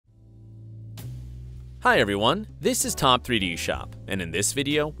Hi everyone, this is Top 3D Shop, and in this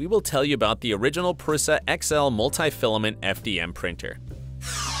video, we will tell you about the original Prusa XL Multifilament FDM printer.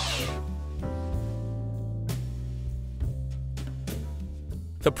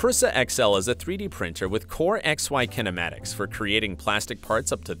 The Prusa XL is a 3D printer with CoreXY kinematics for creating plastic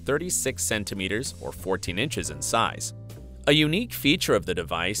parts up to 36 centimeters or 14 inches in size. A unique feature of the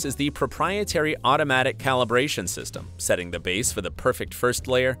device is the proprietary automatic calibration system, setting the base for the perfect first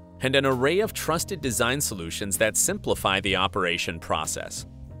layer, and an array of trusted design solutions that simplify the operation process.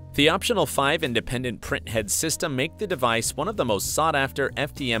 The optional 5 independent printhead system make the device one of the most sought-after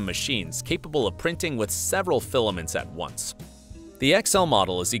FDM machines capable of printing with several filaments at once. The XL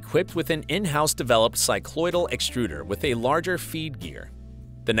model is equipped with an in-house developed cycloidal extruder with a larger feed gear.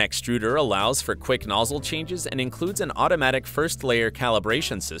 The Nextruder allows for quick nozzle changes and includes an automatic first-layer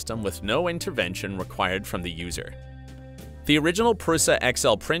calibration system with no intervention required from the user. The original Prusa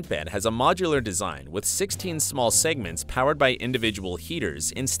XL print bed has a modular design with 16 small segments powered by individual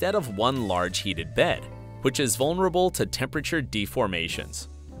heaters instead of one large heated bed, which is vulnerable to temperature deformations.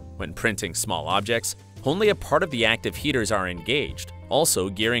 When printing small objects, only a part of the active heaters are engaged, also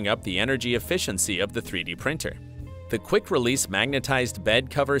gearing up the energy efficiency of the 3D printer. The quick-release magnetized bed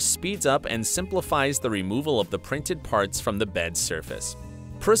cover speeds up and simplifies the removal of the printed parts from the bed surface.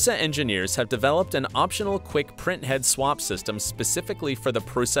 Prusa engineers have developed an optional quick printhead swap system specifically for the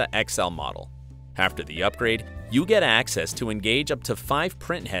Prusa XL model. After the upgrade, you get access to engage up to 5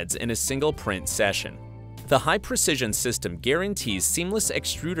 printheads in a single print session. The high-precision system guarantees seamless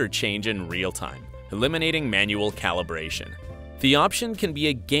extruder change in real time, eliminating manual calibration. The option can be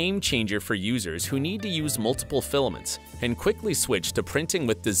a game-changer for users who need to use multiple filaments and quickly switch to printing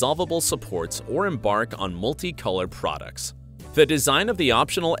with dissolvable supports or embark on multicolored products. The design of the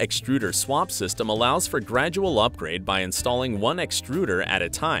optional extruder swap system allows for gradual upgrade by installing one extruder at a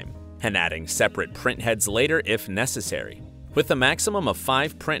time and adding separate printheads later if necessary, with a maximum of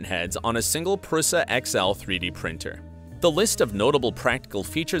 5 printheads on a single Prusa XL 3D printer. The list of notable practical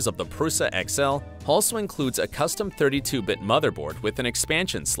features of the Prusa XL also includes a custom 32-bit motherboard with an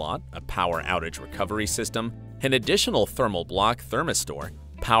expansion slot, a power outage recovery system, an additional thermal block thermistor,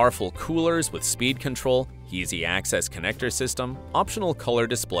 powerful coolers with speed control, easy access connector system, optional color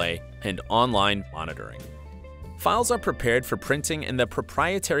display, and online monitoring. Files are prepared for printing in the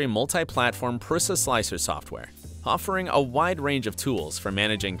proprietary multi-platform Prusa Slicer software, offering a wide range of tools for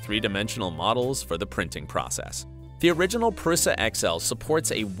managing three-dimensional models for the printing process. The original Prusa XL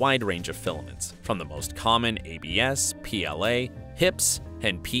supports a wide range of filaments, from the most common ABS, PLA, HIPS,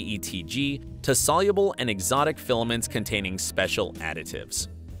 and PETG to soluble and exotic filaments containing special additives.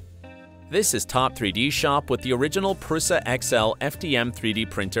 This is Top 3D Shop with the original Prusa XL FDM 3D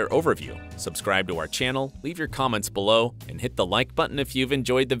printer overview. Subscribe to our channel, leave your comments below, and hit the like button if you've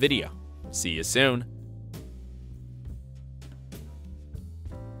enjoyed the video. See you soon!